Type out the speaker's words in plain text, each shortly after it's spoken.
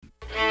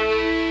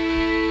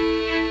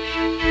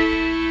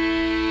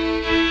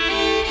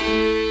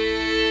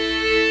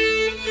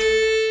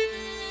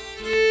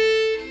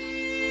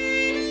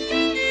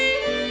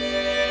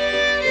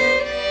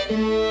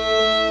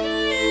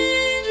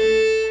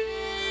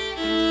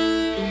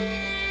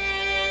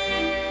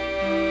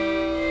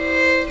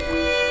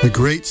The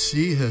great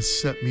sea has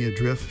set me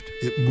adrift.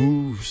 It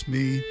moves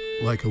me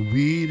like a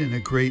weed in a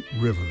great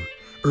river.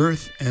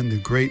 Earth and the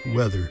great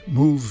weather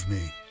move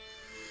me,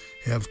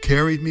 have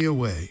carried me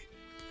away,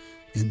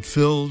 and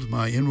filled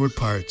my inward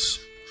parts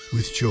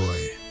with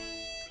joy.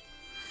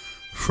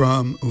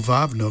 From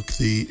Uvavnuk,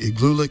 the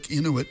Igloolik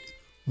Inuit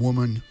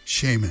woman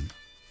shaman.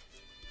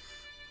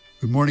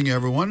 Good morning,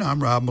 everyone.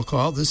 I'm Rob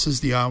McCall. This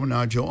is the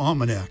Awanadjo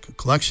Almanac, a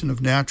collection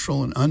of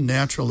natural and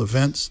unnatural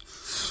events,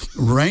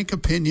 rank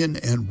opinion,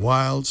 and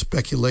wild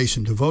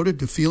speculation devoted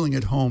to feeling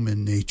at home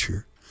in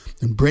nature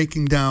and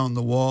breaking down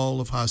the wall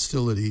of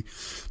hostility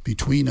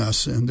between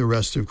us and the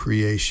rest of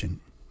creation.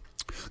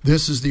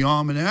 This is the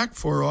Almanac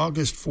for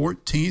August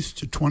 14th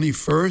to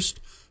 21st,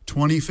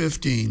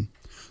 2015,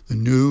 the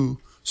new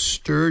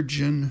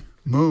Sturgeon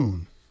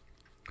moon.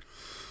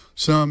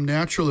 Some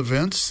natural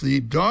events.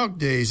 The dog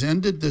days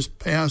ended this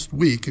past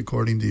week,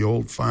 according to the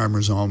Old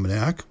Farmer's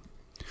Almanac.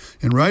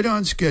 And right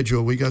on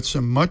schedule, we got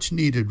some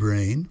much-needed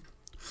rain.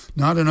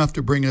 Not enough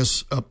to bring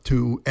us up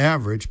to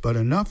average, but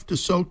enough to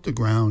soak the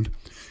ground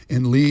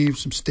and leave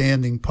some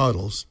standing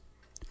puddles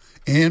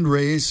and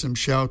raise some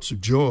shouts of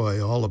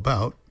joy all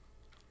about.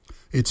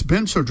 It's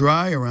been so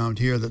dry around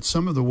here that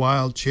some of the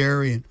wild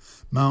cherry and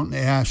mountain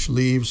ash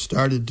leaves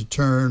started to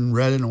turn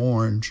red and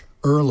orange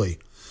early,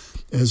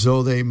 as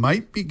though they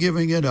might be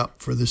giving it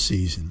up for the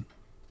season.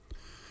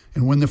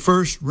 And when the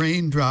first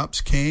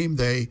raindrops came,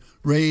 they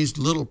raised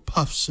little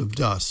puffs of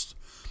dust,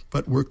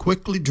 but were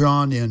quickly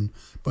drawn in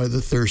by the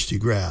thirsty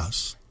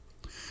grass.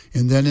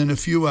 And then in a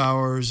few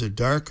hours, a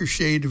darker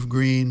shade of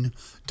green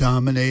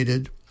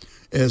dominated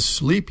as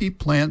sleepy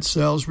plant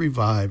cells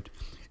revived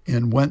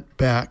and went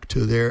back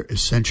to their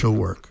essential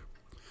work.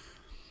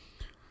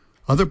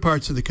 Other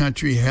parts of the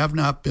country have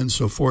not been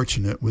so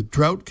fortunate, with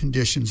drought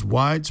conditions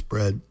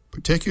widespread,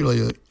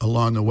 particularly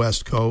along the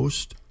West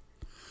Coast.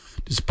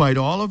 Despite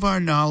all of our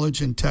knowledge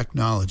and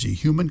technology,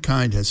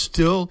 humankind has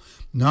still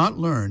not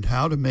learned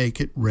how to make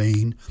it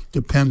rain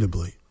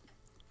dependably.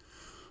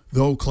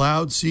 Though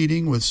cloud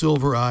seeding with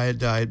silver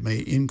iodide may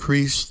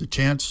increase the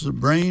chances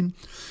of rain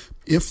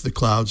if the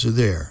clouds are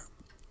there.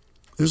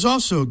 There's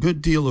also a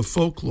good deal of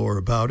folklore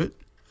about it.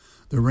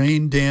 The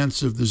rain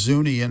dance of the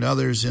Zuni and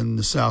others in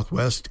the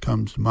Southwest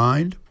comes to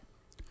mind.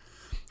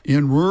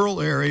 In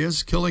rural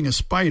areas, killing a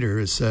spider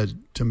is said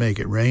to make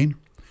it rain.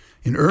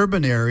 In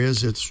urban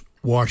areas, it's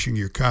washing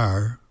your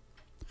car.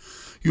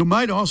 You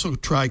might also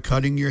try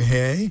cutting your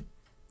hay,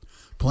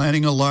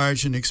 planning a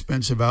large and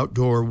expensive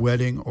outdoor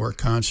wedding or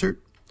concert,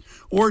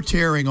 or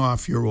tearing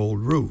off your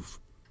old roof.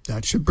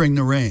 That should bring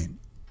the rain.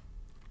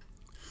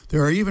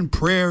 There are even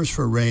prayers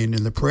for rain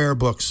in the prayer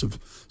books of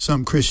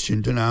some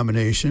Christian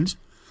denominations.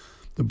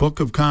 The Book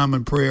of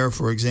Common Prayer,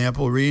 for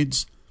example,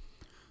 reads,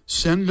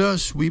 "Send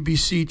us, we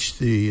beseech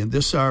thee, in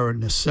this our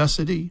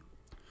necessity,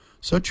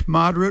 such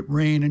moderate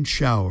rain and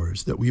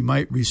showers that we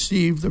might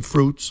receive the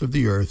fruits of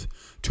the earth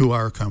to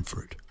our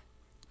comfort."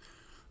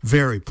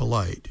 Very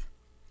polite.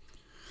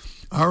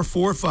 Our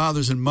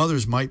forefathers and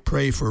mothers might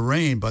pray for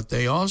rain, but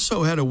they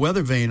also had a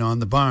weather vane on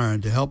the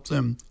barn to help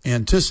them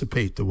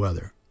anticipate the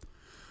weather.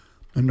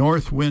 A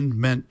north wind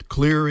meant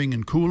clearing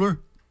and cooler.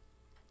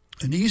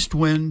 An east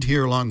wind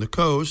here along the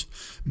coast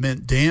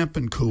meant damp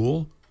and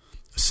cool.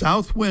 A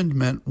south wind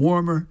meant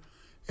warmer,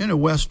 and a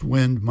west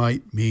wind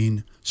might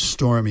mean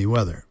stormy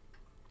weather.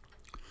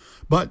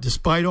 But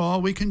despite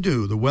all we can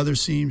do, the weather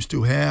seems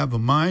to have a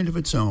mind of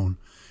its own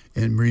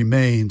and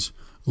remains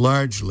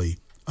largely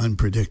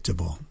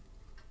unpredictable.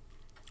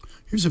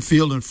 Here's a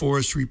field and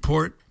forest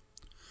report.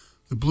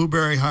 The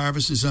blueberry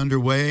harvest is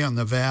underway on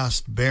the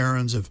vast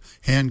barrens of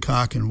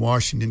Hancock and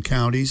Washington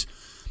counties,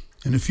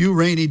 and a few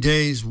rainy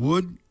days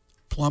would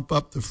plump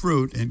up the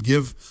fruit and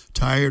give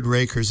tired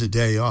rakers a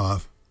day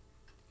off.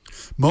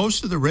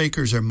 Most of the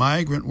rakers are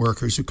migrant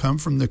workers who come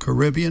from the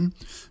Caribbean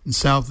and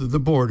south of the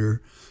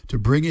border to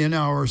bring in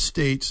our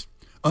state's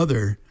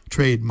other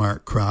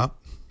trademark crop.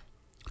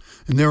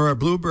 And there are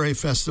blueberry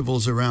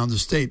festivals around the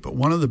state, but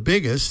one of the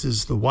biggest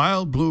is the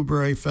Wild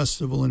Blueberry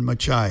Festival in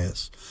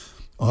Machias,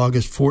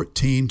 August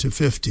 14 to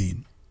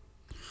 15.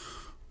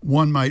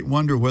 One might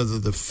wonder whether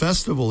the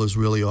festival is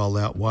really all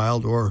that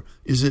wild, or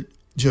is it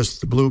just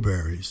the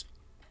blueberries?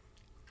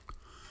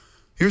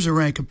 Here's a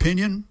rank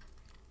opinion.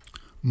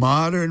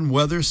 Modern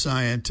weather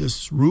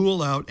scientists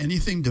rule out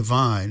anything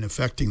divine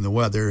affecting the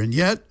weather, and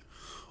yet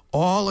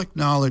all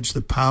acknowledge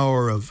the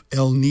power of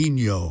El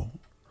Niño,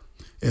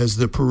 as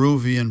the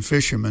Peruvian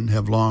fishermen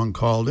have long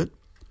called it.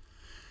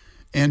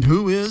 And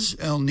who is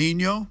El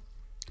Niño?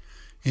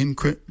 In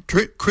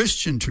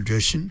Christian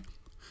tradition,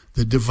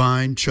 the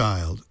divine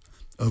child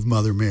of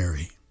Mother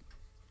Mary.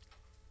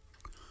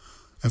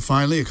 And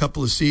finally, a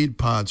couple of seed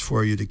pods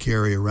for you to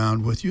carry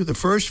around with you. The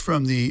first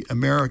from the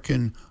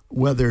American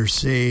weather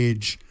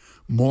sage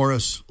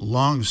Morris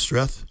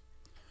Longstreth,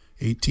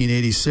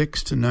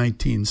 1886 to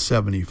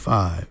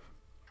 1975.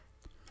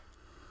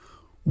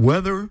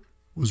 Weather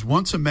was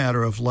once a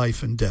matter of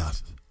life and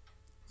death.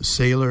 The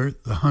sailor,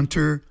 the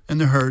hunter, and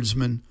the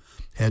herdsman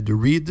had to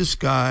read the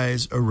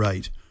skies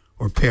aright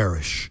or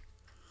perish.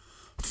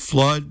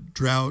 Flood,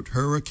 drought,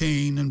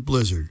 hurricane, and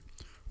blizzard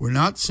were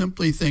not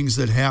simply things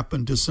that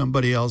happened to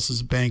somebody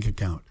else's bank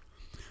account.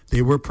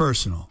 They were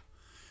personal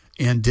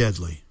and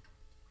deadly.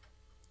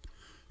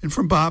 And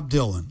from Bob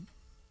Dylan,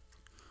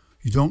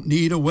 you don't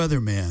need a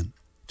weatherman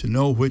to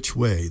know which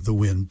way the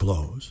wind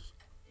blows.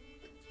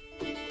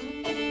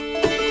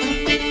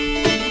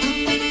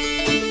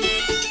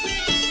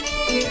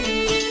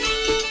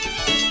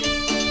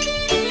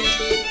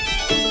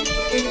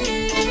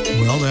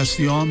 Well, that's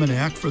the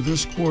almanac for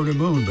this quarter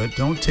moon, but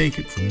don't take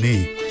it from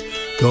me.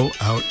 Go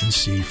out and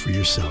see for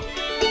yourself.